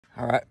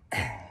All right,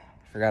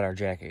 forgot our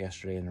jacket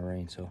yesterday in the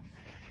rain, so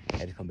I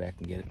had to come back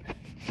and get it.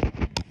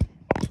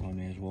 So I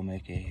may as well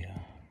make a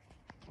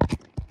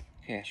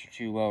cast or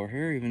two while we're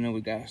here, even though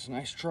we got us a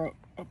nice trout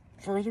up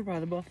further by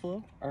the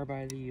Buffalo, or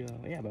by the,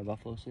 by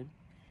Buffalo City.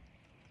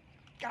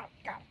 Got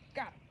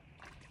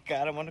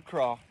him on the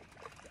craw.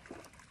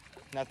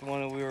 Not the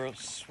one that we were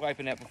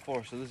swiping at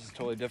before, so this is a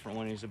totally different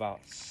one. He's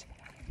about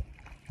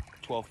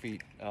 12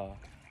 feet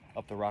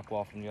up the rock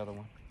wall from the other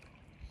one.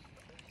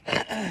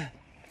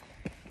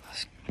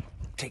 Let's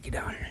take you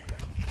down here.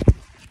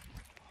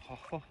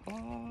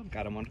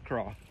 Got him on the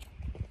craw.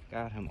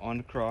 Got him on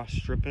the craw,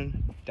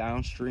 stripping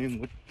downstream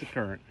with the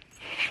current,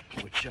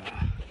 which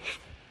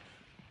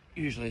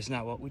usually is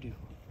not what we do.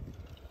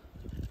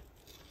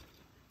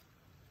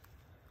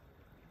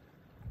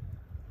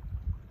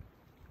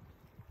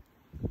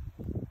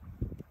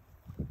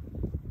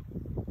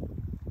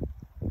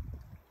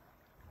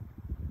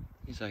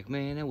 He's like,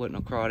 man, that wasn't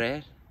no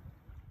crawdad.